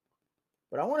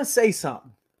But I want to say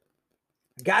something.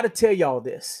 I got to tell y'all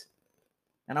this.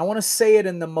 And I want to say it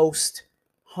in the most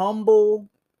humble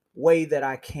way that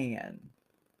I can.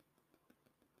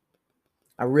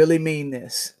 I really mean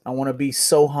this. I want to be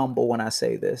so humble when I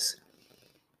say this.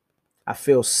 I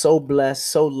feel so blessed,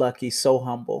 so lucky, so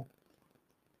humble.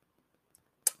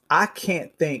 I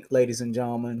can't think, ladies and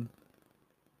gentlemen,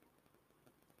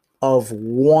 of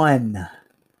one,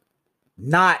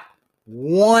 not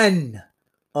one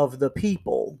of the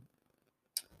people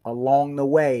along the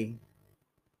way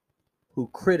who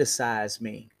criticized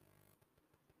me,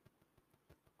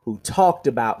 who talked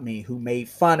about me, who made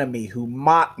fun of me, who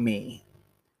mocked me.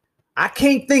 I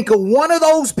can't think of one of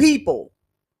those people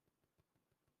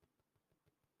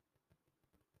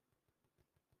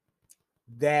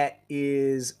that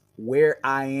is where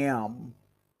I am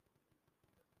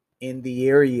in the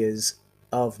areas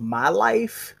of my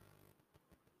life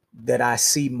that I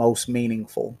see most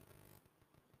meaningful.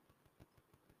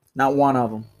 Not one of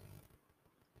them.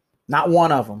 Not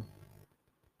one of them.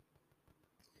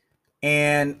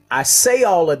 And I say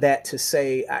all of that to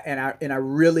say, and I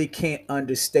really can't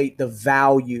understate the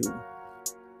value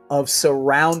of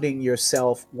surrounding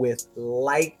yourself with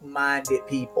like-minded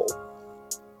people.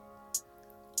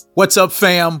 What's up,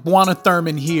 fam? Bwana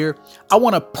Thurman here. I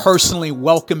want to personally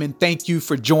welcome and thank you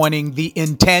for joining the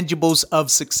Intangibles of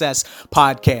Success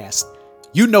podcast.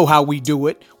 You know how we do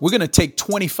it. We're going to take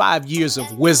 25 years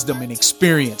of wisdom and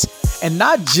experience and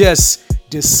not just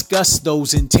discuss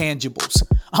those intangibles.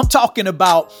 I'm talking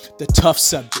about the tough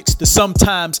subjects, the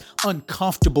sometimes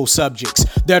uncomfortable subjects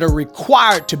that are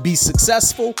required to be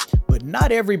successful, but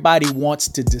not everybody wants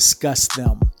to discuss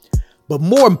them. But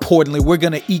more importantly, we're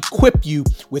going to equip you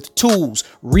with tools,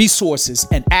 resources,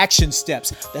 and action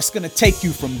steps that's going to take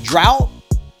you from drought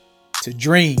to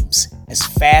dreams as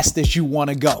fast as you want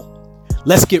to go.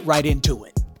 Let's get right into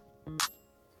it.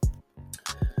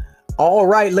 All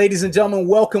right, ladies and gentlemen,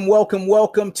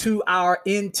 welcome to our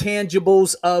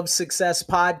Intangibles of Success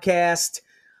podcast.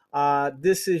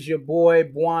 This is your boy,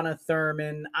 Bwana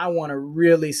Thurman. I want to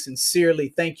really sincerely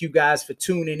thank you guys for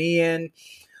tuning in.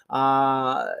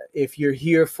 If you're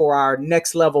here for our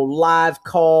next level live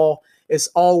call, it's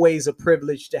always a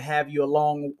privilege to have you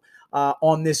along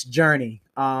on this journey.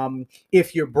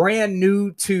 If you're brand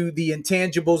new to the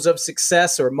Intangibles of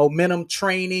Success or momentum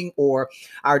training or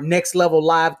our next level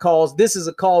live calls, this is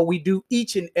a call we do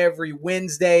each and every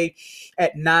Wednesday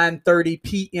at 9:30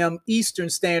 p.m. Eastern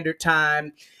Standard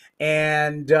Time.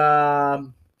 And,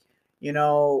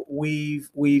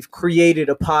 we've created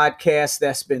a podcast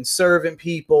that's been serving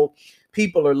people.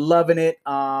 People are loving it.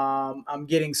 I'm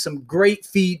getting some great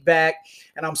feedback,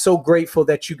 and I'm so grateful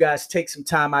that you guys take some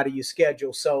time out of your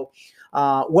schedule. So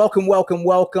welcome.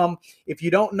 If you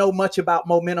don't know much about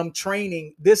momentum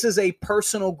training, this is a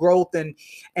personal growth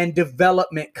and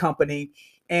development company,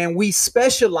 and we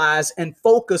specialize and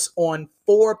focus on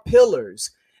 4 pillars,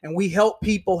 and we help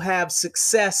people have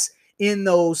success in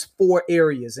those 4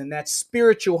 areas. And that's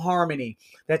spiritual harmony,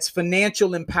 that's financial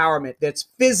empowerment, that's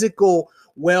physical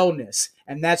wellness,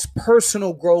 and that's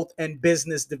personal growth and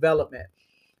business development.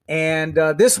 And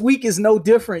this week is no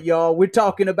different, y'all. We're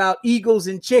talking about eagles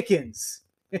and chickens.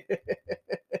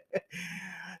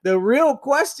 The real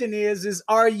question is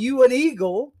are you an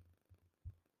eagle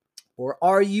or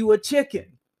are you a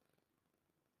chicken?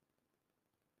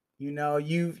 You know,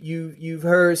 you've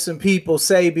heard some people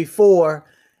say before,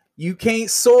 you can't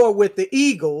soar with the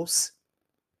eagles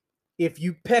if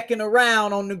you pecking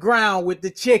around on the ground with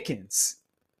the chickens.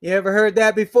 You ever heard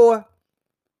that before?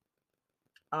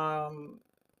 The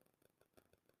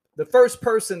first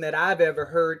person that I've ever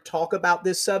heard talk about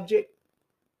this subject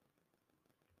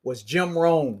was Jim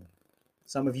Rohn.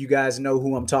 Some of you guys know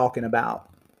who I'm talking about.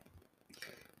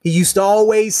 He used to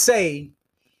always say,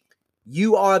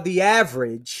 you are the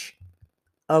average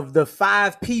of the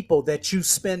 5 people that you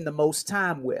spend the most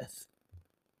time with.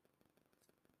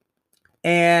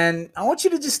 And I want you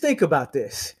to just think about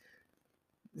this.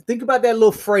 Think about that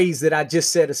little phrase that I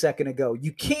just said a second ago.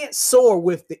 You can't soar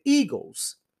with the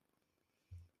eagles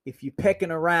if you're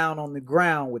pecking around on the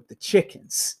ground with the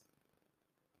chickens.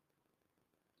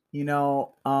 You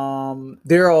know,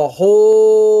 there are a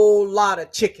whole lot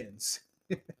of chickens.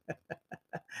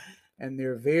 And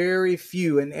they're very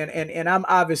few. And I'm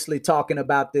obviously talking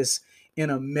about this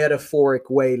in a metaphoric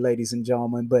way, ladies and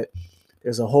gentlemen, but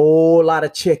there's a whole lot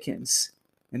of chickens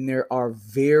and there are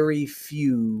very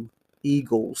few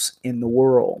eagles in the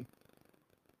world.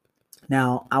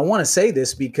 Now, I want to say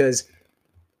this because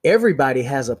everybody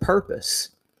has a purpose.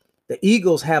 The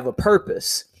eagles have a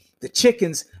purpose. The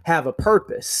chickens have a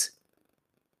purpose.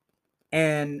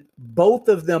 And both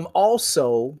of them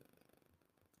also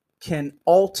can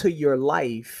alter your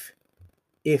life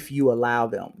if you allow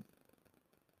them.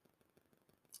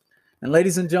 And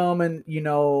ladies and gentlemen,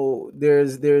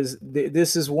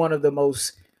 this is one of the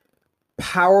most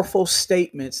powerful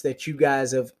statements that you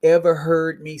guys have ever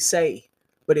heard me say,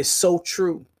 but it's so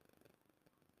true.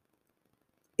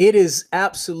 It is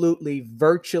absolutely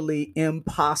virtually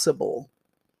impossible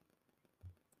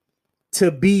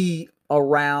to be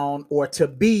around or to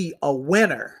be a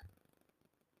winner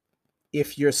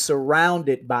if you're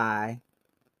surrounded by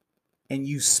and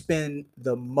you spend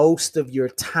the most of your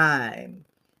time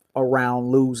around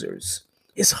losers.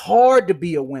 It's hard to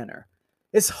be a winner.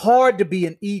 It's hard to be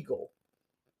an eagle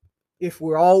if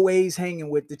we're always hanging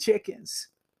with the chickens.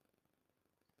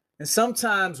 And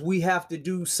sometimes we have to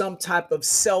do some type of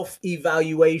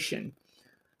self-evaluation.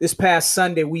 This past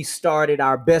Sunday, we started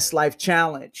our Best Life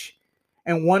Challenge.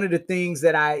 And one of the things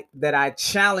that I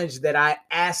challenged, that I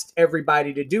asked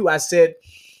everybody to do, I said,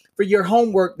 for your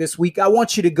homework this week, I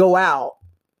want you to go out,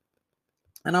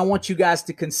 and I want you guys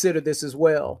to consider this as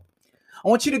well. I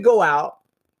want you to go out,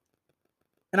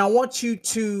 and I want you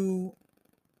to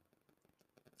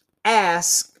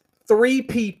ask 3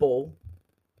 people,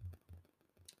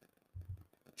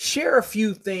 share a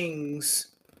few things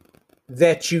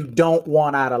that you don't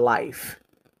want out of life.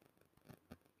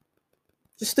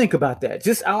 Just think about that.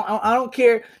 I don't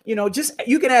care.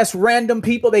 You can ask random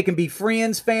people. They can be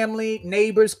friends, family,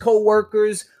 neighbors,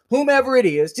 co-workers, whomever it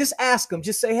is. Just ask them.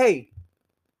 Just say, hey,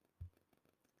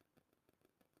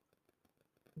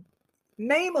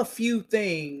 name a few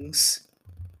things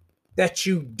that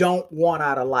you don't want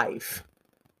out of life.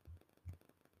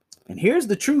 And here's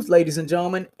the truth, ladies and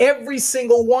gentlemen. Every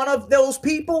single one of those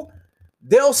people,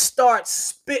 they'll start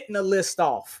spitting a list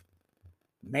off.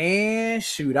 Man,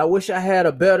 shoot, I wish I had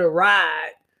a better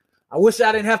ride. I wish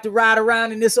I didn't have to ride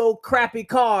around in this old crappy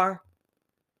car.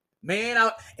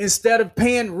 Man, instead of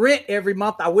paying rent every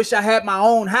month, I wish I had my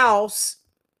own house.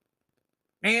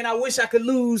 Man, I wish I could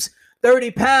lose 30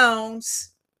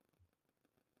 pounds.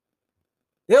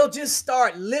 They'll just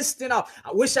start listing off.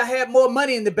 I wish I had more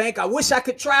money in the bank. I wish I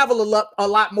could travel a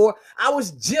lot more. I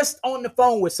was just on the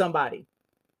phone with somebody.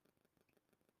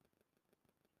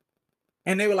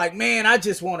 And they were like, man, I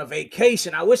just want a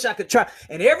vacation. I wish I could try.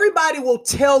 And everybody will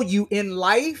tell you in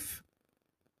life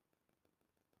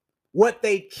what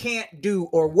they can't do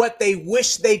or what they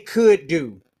wish they could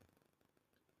do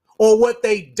or what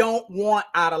they don't want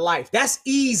out of life. That's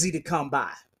easy to come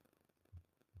by.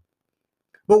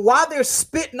 But while they're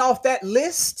spitting off that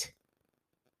list,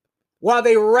 while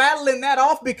they're rattling that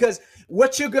off, because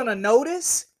what you're going to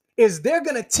notice is they're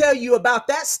going to tell you about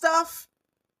that stuff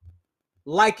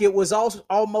like it was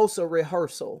almost a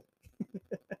rehearsal.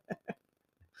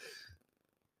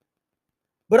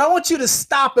 But I want you to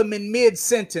stop them in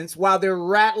mid-sentence while they're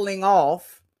rattling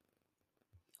off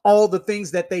all the things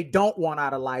that they don't want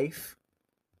out of life.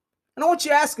 And I want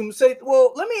you to ask them, say,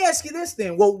 well, let me ask you this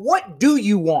then. Well, what do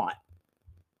you want?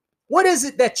 What is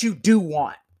it that you do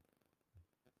want?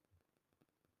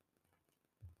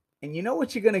 And you know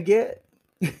what you're going to get?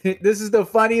 This is the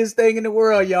funniest thing in the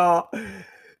world, y'all.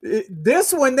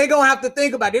 This one, they're going to have to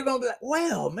think about it. They're going to be like,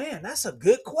 well, man, that's a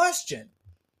good question.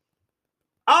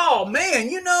 Oh,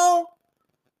 man,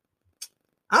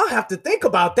 I'll have to think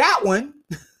about that one.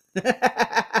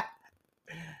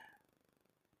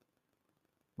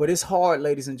 But it's hard,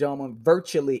 ladies and gentlemen,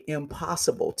 virtually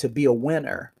impossible to be a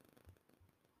winner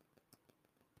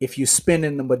if you're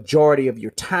spending the majority of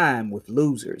your time with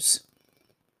losers.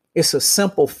 It's a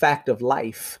simple fact of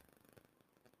life.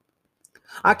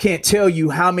 I can't tell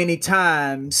you how many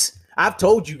times I've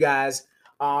told you guys,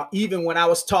 even when I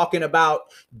was talking about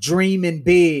dreaming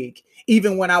big,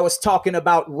 even when I was talking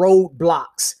about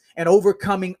roadblocks and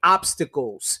overcoming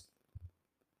obstacles,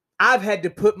 I've had to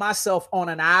put myself on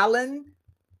an island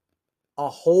a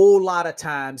whole lot of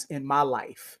times in my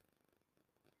life.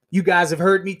 You guys have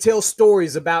heard me tell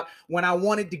stories about when I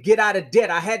wanted to get out of debt.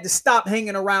 I had to stop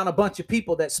hanging around a bunch of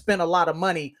people that spent a lot of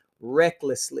money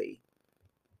recklessly.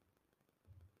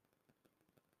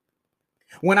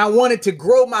 When I wanted to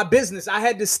grow my business, I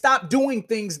had to stop doing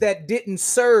things that didn't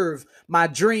serve my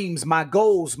dreams, my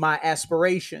goals, my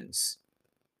aspirations.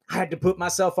 I had to put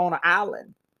myself on an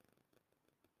island.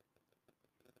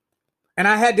 And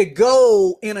I had to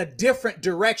go in a different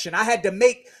direction. I had to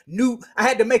make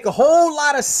a whole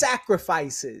lot of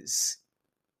sacrifices,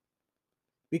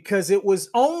 because it was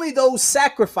only those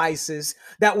sacrifices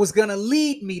that was going to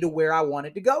lead me to where I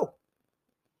wanted to go.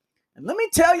 And let me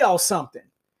tell y'all something.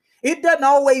 It doesn't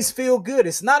always feel good.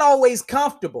 It's not always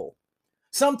comfortable.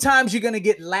 Sometimes you're going to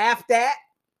get laughed at.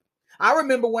 I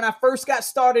remember when I first got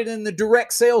started in the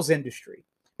direct sales industry,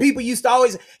 People used to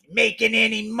always, making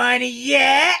any money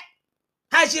yet?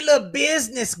 How's your little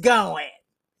business going?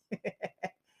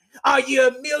 Are you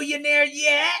a millionaire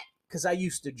yet? Because I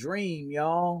used to dream,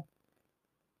 y'all.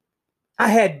 I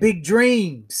had big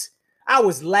dreams. I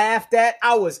was laughed at.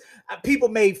 People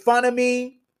made fun of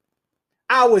me.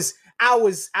 I was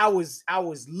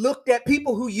looked at.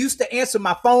 People who used to answer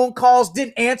my phone calls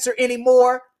didn't answer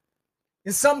anymore.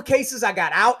 In some cases, I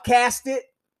got outcasted.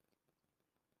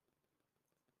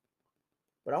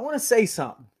 But I want to say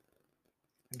something.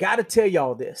 I got to tell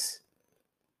y'all this.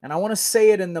 And I want to say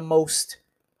it in the most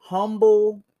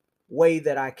humble way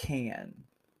that I can.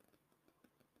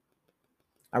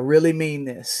 I really mean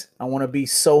this. I want to be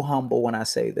so humble when I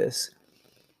say this.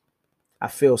 I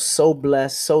feel so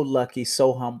blessed, so lucky,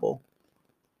 so humble.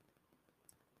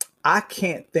 I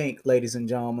can't think, ladies and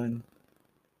gentlemen,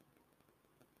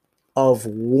 of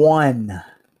one,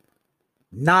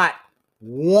 not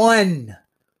one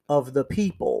of the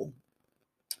people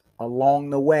along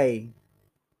the way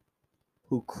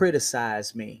who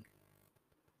criticized me,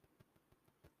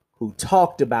 who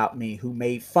talked about me, who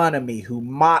made fun of me, who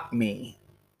mocked me.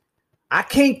 I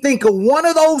can't think of one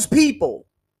of those people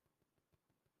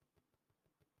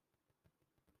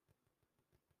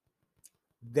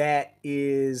that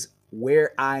is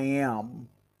where I am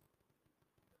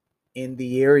in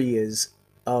the areas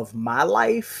of my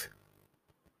life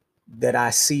that I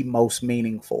see most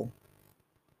meaningful.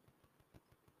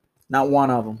 Not one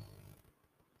of them.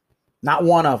 Not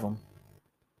one of them.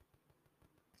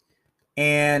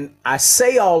 And I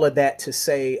say all of that to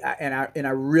say, and I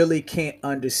really can't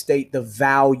understate the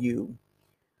value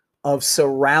of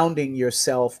surrounding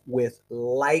yourself with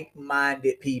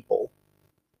like-minded people.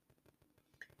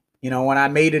 You know, when I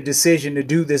made a decision to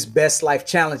do this Best Life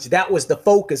Challenge, that was the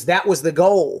focus. That was the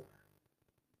goal.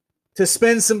 To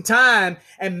spend some time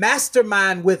and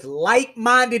mastermind with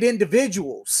like-minded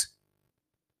individuals.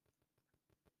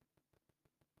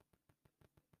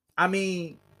 I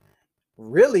mean,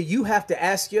 really, you have to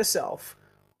ask yourself,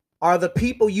 are the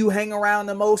people you hang around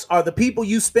the most, are the people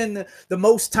you spend the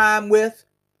most time with,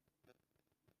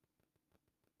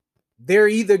 they're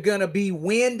either going to be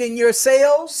wind in your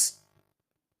sails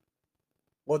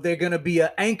or they're going to be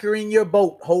an anchor in your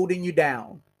boat holding you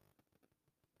down?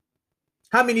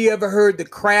 How many of you ever heard the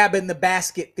crab in the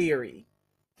basket theory?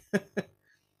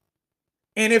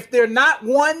 And if they're not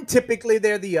one, typically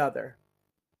they're the other.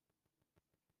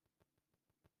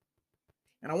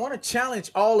 And I want to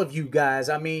challenge all of you guys.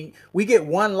 I mean, we get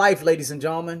one life, ladies and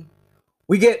gentlemen.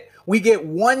 We get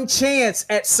one chance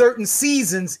at certain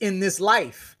seasons in this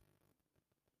life.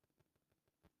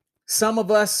 Some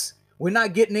of us, we're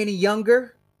not getting any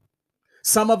younger.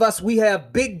 Some of us, we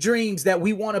have big dreams that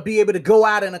we want to be able to go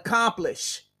out and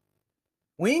accomplish.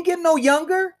 We ain't getting no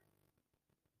younger.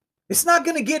 It's not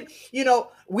going to get, you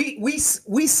know, we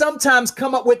sometimes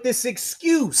come up with this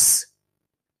excuse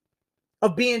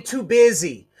of being too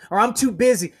busy, or I'm too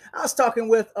busy. I was talking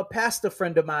with a pastor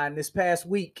friend of mine this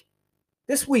week,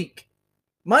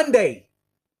 Monday.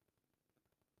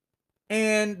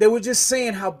 And they were just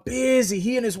saying how busy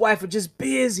he and his wife are, just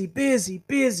busy.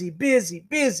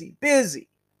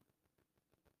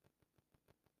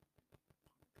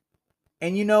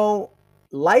 And you know,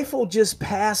 life will just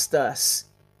pass us.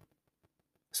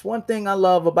 It's one thing I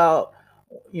love about,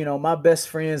 you know, my best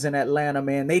friends in Atlanta,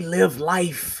 man. They live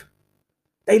life.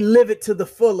 They live it to the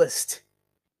fullest.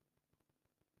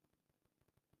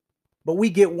 But we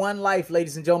get one life,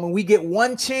 ladies and gentlemen. We get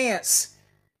one chance.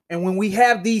 And when we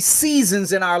have these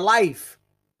seasons in our life,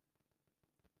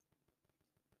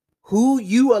 who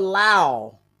you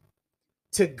allow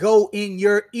to go in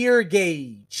your ear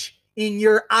gauge, in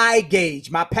your eye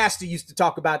gauge. My pastor used to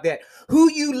talk about that.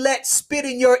 Who you let spit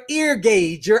in your ear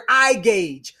gauge, your eye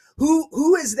gauge.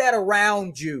 Who is that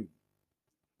around you?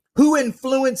 Who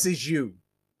influences you?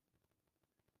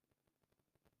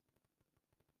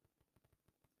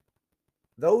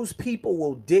 Those people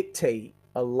will dictate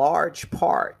a large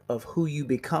part of who you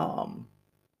become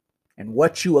and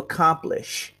what you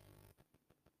accomplish.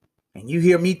 And you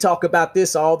hear me talk about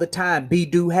this all the time. Be,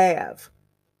 do, have.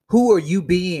 Who are you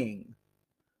being?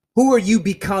 Who are you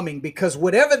becoming? Because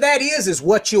whatever that is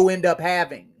what you'll end up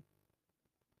having.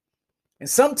 And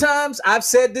sometimes, I've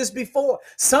said this before,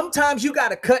 sometimes you got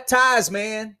to cut ties,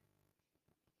 man.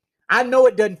 I know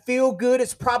it doesn't feel good.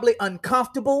 It's probably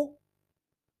uncomfortable.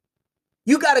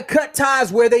 You got to cut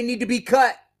ties where they need to be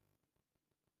cut.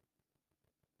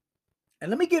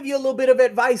 And let me give you a little bit of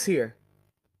advice here.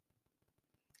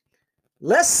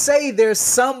 Let's say there's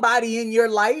somebody in your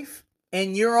life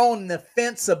and you're on the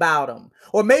fence about them.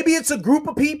 Or maybe it's a group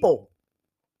of people.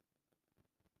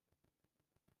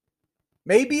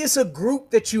 Maybe it's a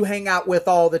group that you hang out with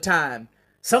all the time.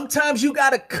 Sometimes you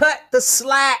got to cut the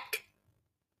slack.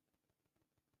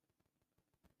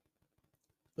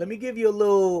 Let me give you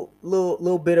a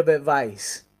little bit of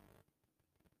advice.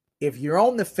 If you're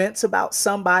on the fence about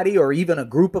somebody or even a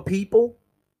group of people,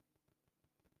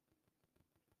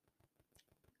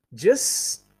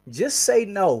 just say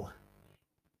no.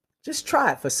 Just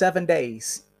try it for 7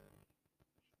 days.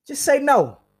 Just say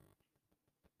no.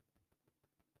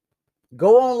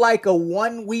 Go on like a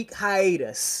 1 week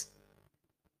hiatus.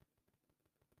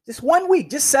 Just 1 week,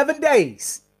 just 7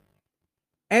 days.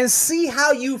 And see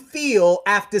how you feel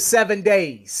after 7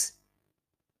 days.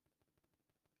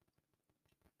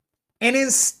 And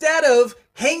instead of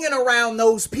hanging around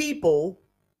those people,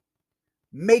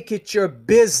 make it your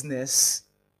business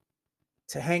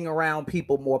to hang around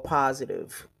people more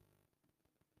positive.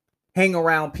 Hang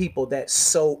around people that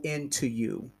sow into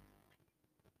you.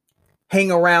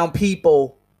 Hang around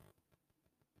people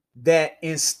that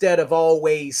instead of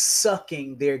always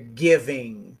sucking, they're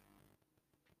giving.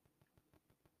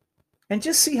 And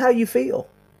just see how you feel.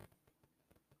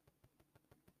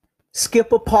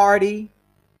 Skip a party,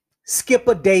 skip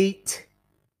a date,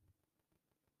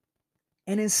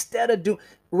 and instead of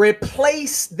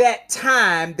replace that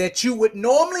time that you would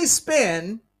normally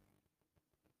spend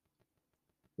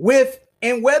with,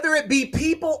 and whether it be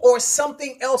people or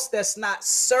something else that's not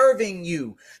serving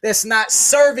you, that's not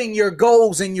serving your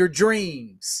goals and your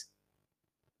dreams,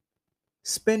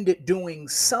 spend it doing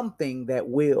something that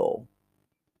will.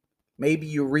 Maybe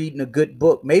you're reading a good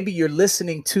book. Maybe you're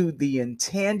listening to the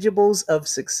Intangibles of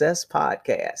Success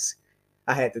podcast.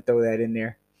 I had to throw that in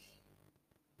there.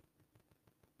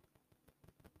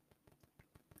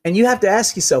 And you have to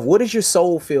ask yourself, what does your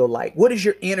soul feel like? What does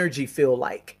your energy feel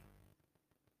like?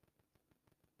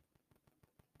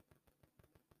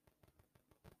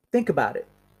 Think about it.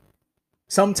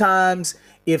 Sometimes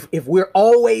if we're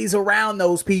always around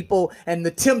those people and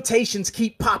the temptations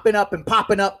keep popping up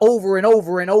over and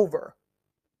over and over,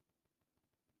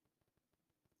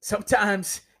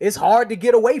 sometimes it's hard to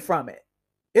get away from it.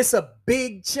 It's a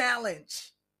big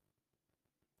challenge.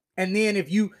 And then if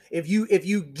you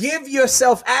give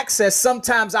yourself access,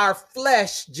 sometimes our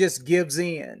flesh just gives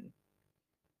in.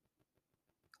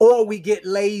 Or we get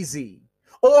lazy,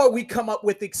 or we come up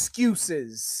with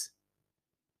excuses.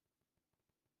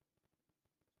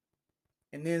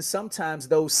 And then sometimes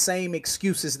those same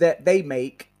excuses that they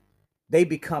make, they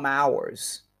become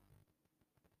ours.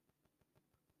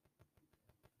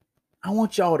 I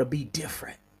want y'all to be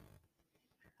different.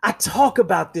 I talk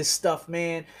about this stuff,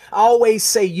 man. I always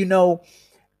say,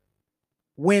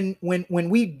 when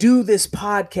we do this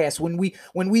podcast,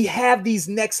 when we have these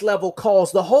next level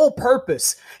calls, the whole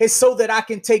purpose is so that I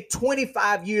can take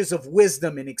 25 years of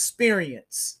wisdom and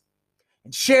experience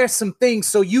and share some things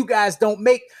so you guys don't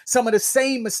make some of the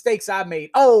same mistakes I made.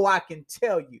 Oh, I can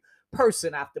tell you,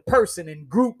 person after person and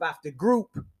group after group,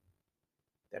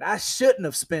 that I shouldn't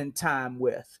have spent time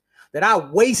with, that I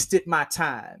wasted my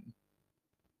time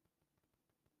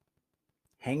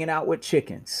hanging out with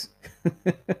chickens.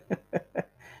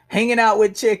 Hanging out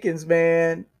with chickens,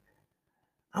 man.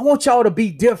 I want y'all to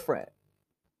be different.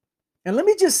 And let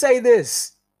me just say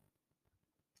this.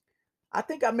 I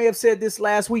think I may have said this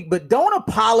last week, but don't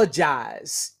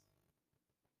apologize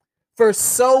for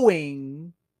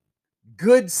sowing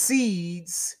good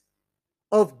seeds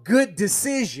of good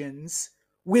decisions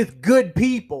with good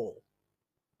people.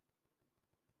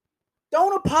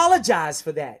 Don't apologize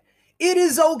for that. It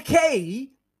is okay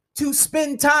to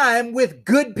spend time with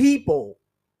good people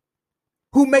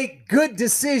who make good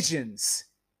decisions,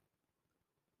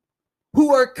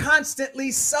 who are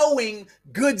constantly sowing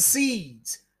good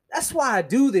seeds. That's why I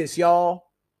do this,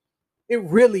 y'all. It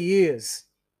really is.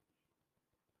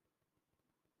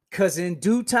 Because in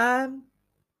due time,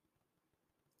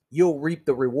 you'll reap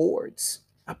the rewards.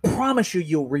 I promise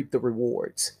you'll reap the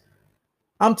rewards.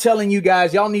 I'm telling you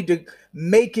guys, y'all need to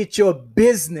make it your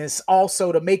business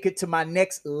also to make it to my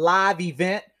next live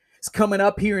event. It's coming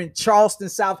up here in Charleston,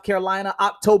 South Carolina,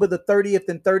 October the 30th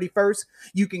and 31st.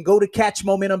 You can go to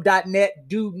catchmomentum.net.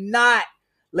 Do not,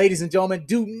 ladies and gentlemen,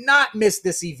 do not miss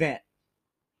this event.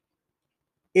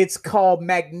 It's called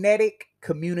Magnetic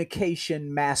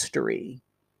Communication Mastery.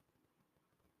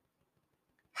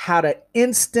 How to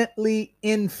instantly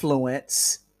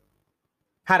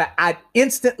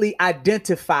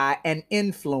identify and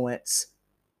influence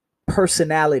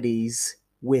personalities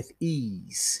with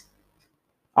ease.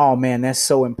 Oh man, that's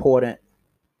so important.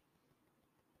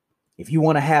 If you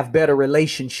want to have better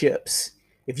relationships,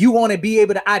 if you want to be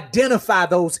able to identify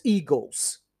those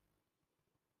eagles,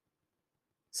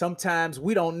 sometimes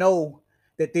we don't know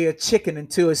that they're chicken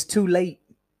until it's too late.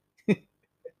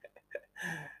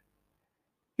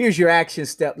 Here's your action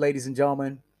step, ladies and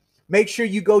gentlemen. Make sure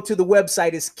you go to the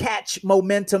website. It's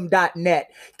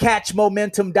catchmomentum.net.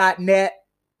 Catchmomentum.net.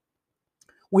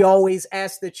 We always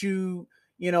ask that you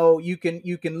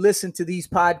can listen to these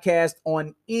podcasts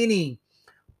on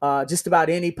just about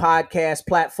any podcast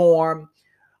platform.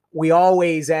 We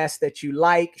always ask that you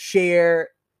like, share,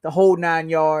 the whole 9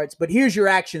 yards. But here's your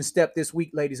action step this week,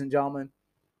 ladies and gentlemen.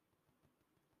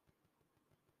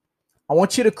 I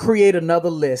want you to create another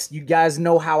list. You guys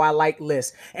know how I like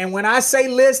lists. And when I say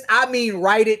list, I mean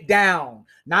write it down,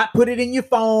 not put it in your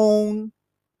phone.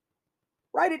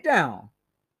 Write it down.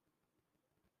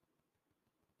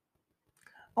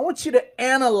 I want you to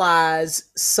analyze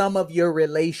some of your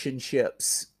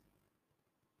relationships.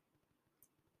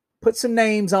 Put some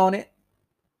names on it.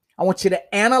 I want you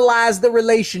to analyze the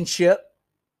relationship.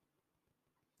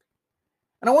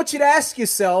 And I want you to ask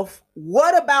yourself,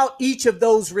 what about each of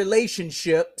those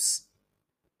relationships?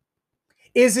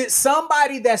 Is it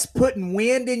somebody that's putting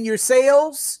wind in your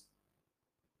sails?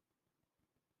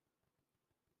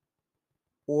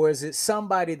 Or is it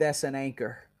somebody that's an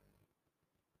anchor?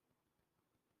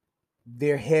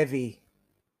 They're heavy.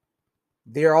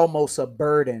 They're almost a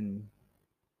burden.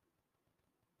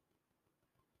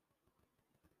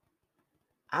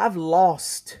 I've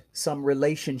lost some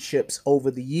relationships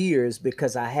over the years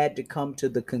because I had to come to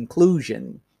the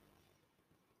conclusion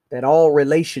that all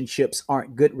relationships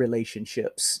aren't good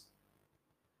relationships.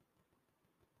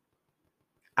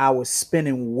 I was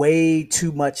spending way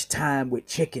too much time with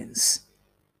chickens.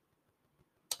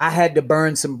 I had to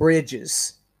burn some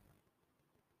bridges.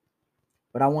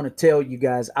 But I want to tell you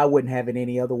guys, I wouldn't have it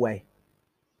any other way.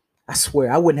 I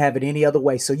swear, I wouldn't have it any other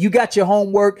way. So you got your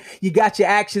homework, you got your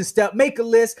action step. Make a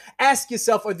list. Ask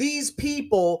yourself, are these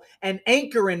people an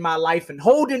anchor in my life and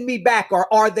holding me back, or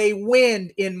are they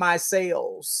wind in my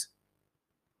sails?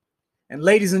 And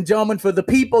ladies and gentlemen, for the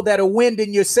people that are wind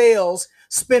in your sails,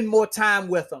 spend more time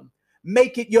with them.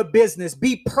 Make it your business.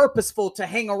 Be purposeful to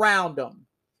hang around them.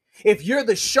 If you're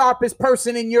the sharpest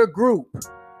person in your group,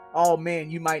 oh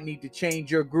man, you might need to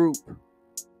change your group.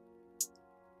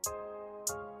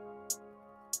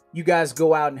 You guys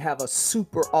go out and have a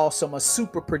super awesome, a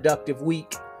super productive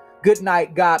week. Good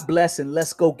night, God bless, and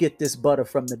let's go get this butter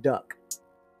from the duck.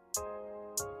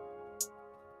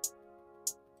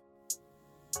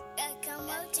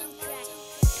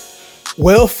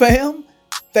 Well, fam,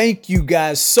 thank you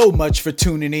guys so much for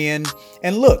tuning in.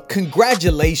 And look,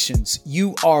 congratulations.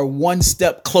 You are one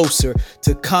step closer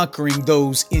to conquering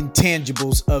those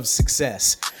intangibles of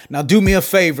success. Now, do me a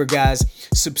favor, guys.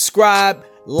 Subscribe,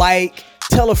 like,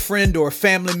 tell a friend or a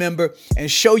family member,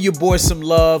 and show your boy some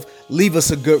love. Leave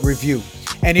us a good review.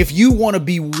 And if you want to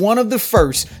be one of the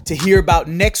first to hear about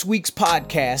next week's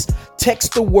podcast,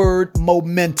 text the word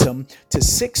momentum to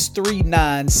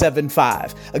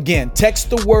 63975. Again, text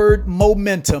the word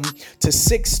momentum to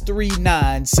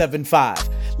 63975.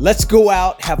 Let's go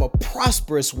out, have a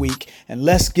prosperous week, and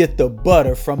let's get the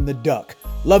butter from the duck.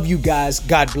 Love you guys.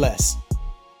 God bless.